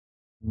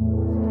I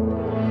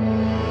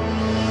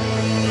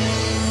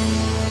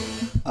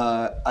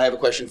have a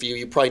question for you.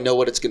 You probably know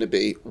what it's going to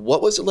be.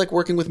 What was it like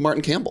working with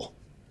Martin Campbell?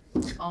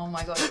 Oh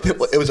my God. It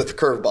was a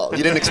curveball.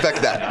 You didn't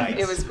expect that. Nice.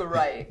 It was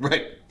great.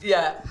 Right.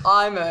 Yeah,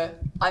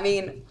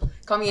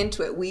 coming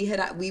into it, we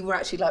were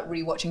actually like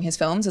rewatching his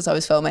films as I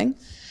was filming.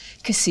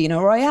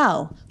 Casino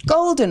Royale,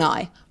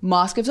 GoldenEye,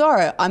 Mask of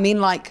Zorro. I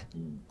mean, like,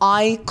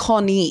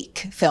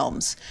 iconic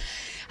films.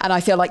 And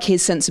I feel like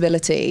his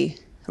sensibility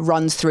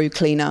runs through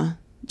Cleaner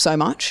so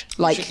much.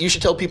 Like, you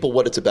should tell people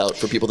what it's about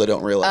for people that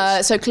don't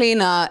realize. So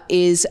Cleaner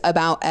is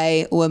about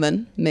a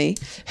woman, me,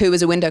 who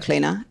is a window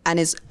cleaner and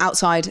is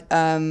outside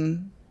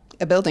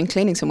a building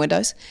cleaning some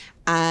windows,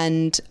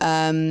 and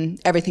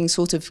everything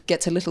sort of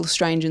gets a little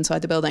strange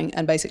inside the building,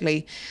 and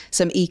basically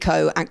some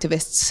eco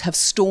activists have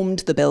stormed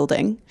the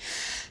building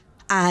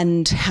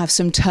and have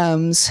some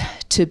terms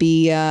to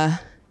be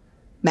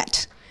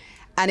met.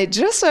 And it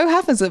just so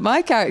happens that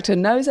my character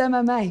knows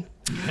MMA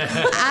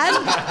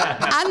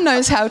and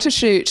knows how to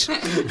shoot. So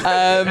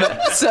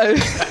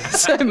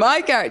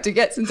my character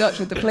gets in touch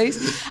with the police,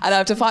 and I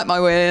have to fight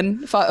my way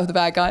in, fight off the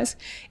bad guys.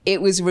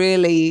 It was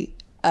really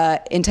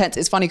intense.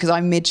 It's funny because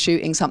I'm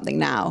mid-shooting something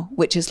now,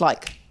 which is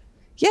like,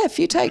 yeah, a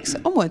few takes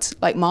onwards.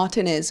 Like,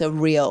 Martin is a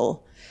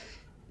real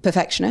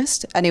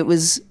perfectionist, and it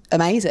was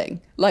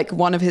amazing. Like,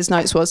 one of his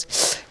notes was,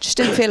 just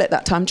didn't feel it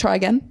that time, try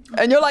again.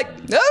 And you're like,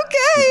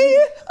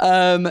 okay.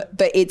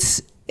 But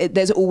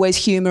there's always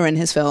humor in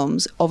his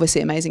films,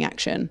 obviously amazing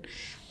action,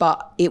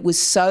 but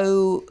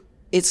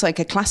it's like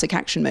a classic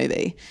action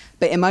movie,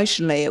 but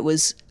emotionally it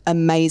was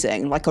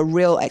amazing, like a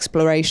real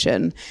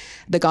exploration.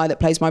 The guy that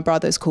plays my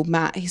brother is called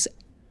Matt. He's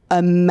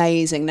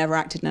amazing, never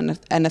acted in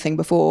anything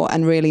before,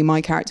 and really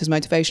my character's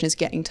motivation is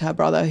getting to her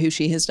brother, who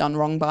she has done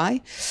wrong by.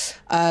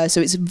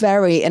 So it's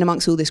very, and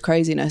amongst all this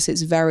craziness,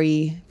 it's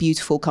very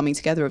beautiful coming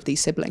together of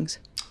these siblings.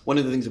 One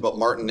of the things about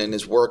Martin and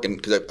his work, and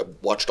because I've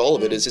watched all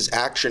of it, is his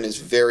action is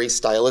very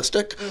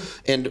stylistic.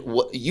 And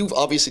you've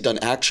obviously done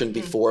action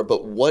before,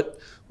 but what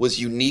was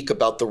unique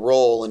about the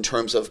role in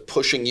terms of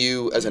pushing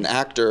you as an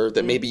actor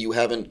that maybe you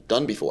haven't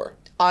done before?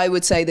 I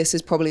would say this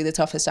is probably the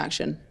toughest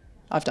action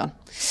I've done.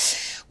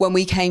 When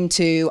we came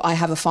to, I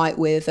have a fight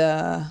with,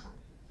 I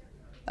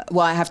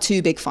have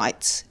two big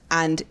fights.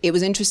 And it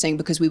was interesting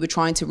because we were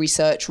trying to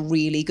research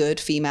really good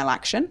female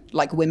action,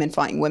 like women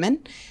fighting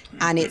women.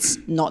 And it's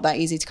not that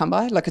easy to come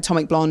by. Like,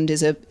 Atomic Blonde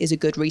is a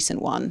good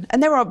recent one.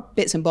 And there are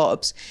bits and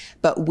bobs,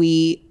 but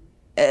the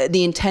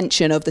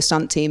intention of the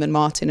stunt team and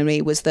Martin and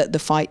me was that the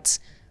fights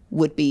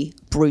would be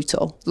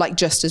brutal, like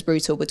just as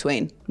brutal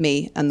between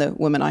me and the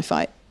woman I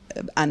fight,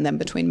 and then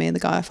between me and the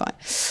guy I fight.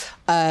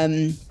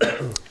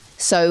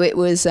 So it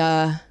was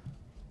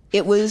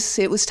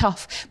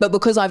tough. But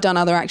because I've done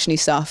other actiony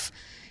stuff,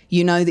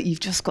 you know that you've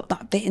just got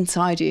that bit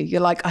inside you. You're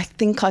like, I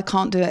think I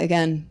can't do it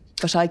again,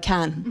 but I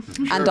can,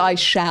 and I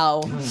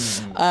shall.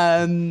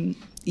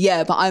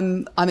 Yeah, but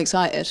I'm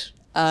excited.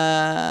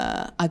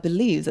 I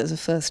believe there's a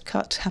first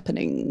cut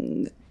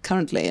happening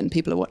currently, and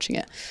people are watching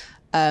it.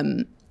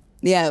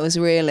 Yeah, it was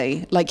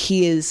really, like,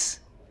 he is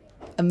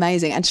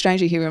amazing. And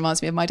strangely, he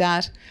reminds me of my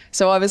dad.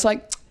 So I was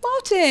like,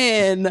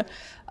 Martin.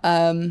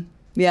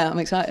 Yeah, I'm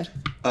excited.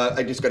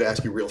 I just got to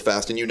ask you real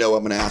fast, and you know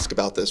I'm going to ask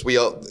about this.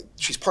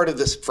 She's part of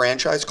this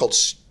franchise called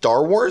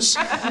Star Wars.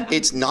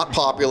 It's not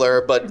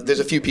popular, but there's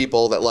a few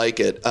people that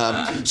like it.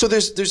 So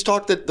there's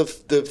talk that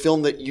the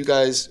film that you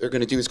guys are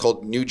going to do is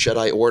called New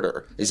Jedi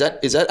Order. Is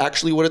that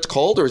actually what it's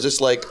called, or is this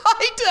like?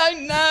 I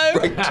don't know.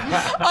 Right.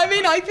 I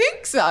mean, I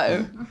think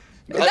so.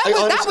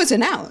 That was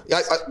announced.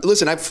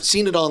 Listen, I've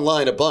seen it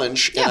online a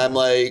bunch, and I'm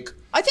like,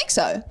 I think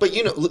so. But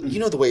you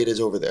know the way it is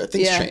over there.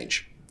 Things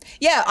change.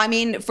 Yeah, I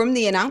mean, from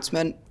the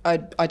announcement, I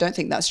don't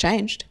think that's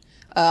changed.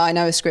 I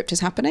know a script is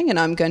happening, and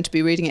I'm going to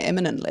be reading it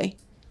imminently,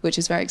 which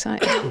is very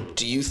exciting.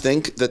 Do you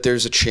think that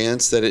there's a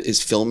chance that it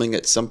is filming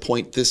at some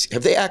point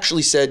have they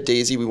actually said,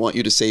 Daisy, we want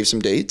you to save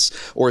some dates?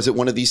 Or is it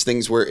one of these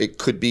things where it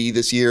could be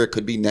this year, it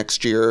could be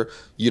next year?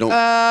 You don't.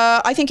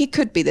 I think it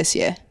could be this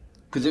year.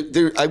 Because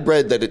I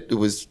read that it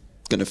was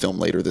going to film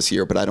later this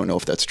year, but I don't know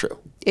if that's true.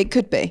 It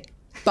could be.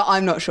 But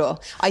I'm not sure.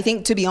 I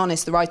think, to be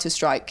honest, the writer's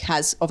strike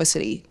has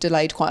obviously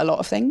delayed quite a lot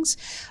of things.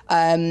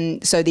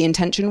 So the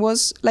intention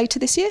was later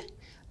this year.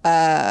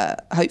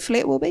 Hopefully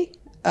it will be.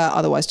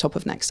 Otherwise, top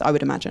of next, I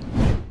would imagine.